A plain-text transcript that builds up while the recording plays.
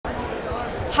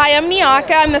Hi, I'm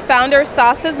Nyaka. I'm the founder of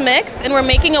Sauces Mix, and we're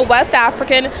making a West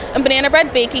African and banana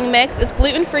bread baking mix. It's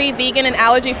gluten-free, vegan, and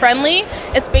allergy-friendly.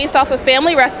 It's based off a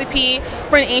family recipe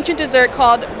for an ancient dessert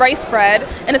called rice bread,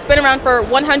 and it's been around for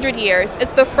 100 years.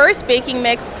 It's the first baking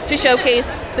mix to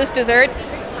showcase this dessert,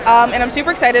 and I'm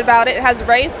super excited about it. It has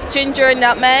rice, ginger, and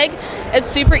nutmeg. It's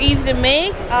super easy to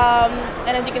make,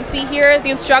 and as you can see here,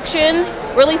 the instructions,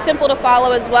 really simple to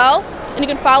follow as well. And you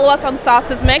can follow us on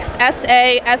Sauces Mix,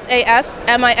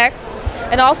 SASASMIX.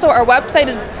 And also our website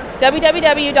is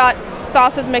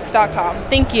www.saucesmix.com.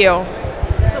 Thank you.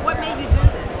 So what made you do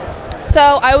this? So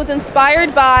I was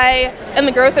inspired by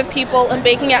the growth of people and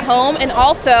baking at home, and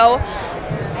also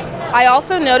I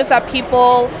also noticed that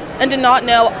people did not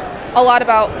know a lot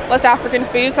about West African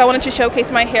food, so I wanted to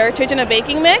showcase my heritage in a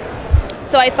baking mix.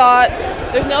 So I thought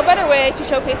there's no better way to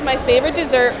showcase my favorite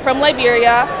dessert from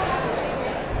Liberia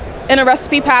in a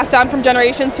recipe passed down from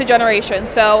generations to generation.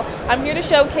 So I'm here to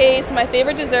showcase my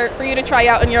favorite dessert for you to try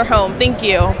out in your home. Thank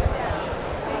you.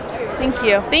 Thank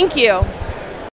you. Thank you.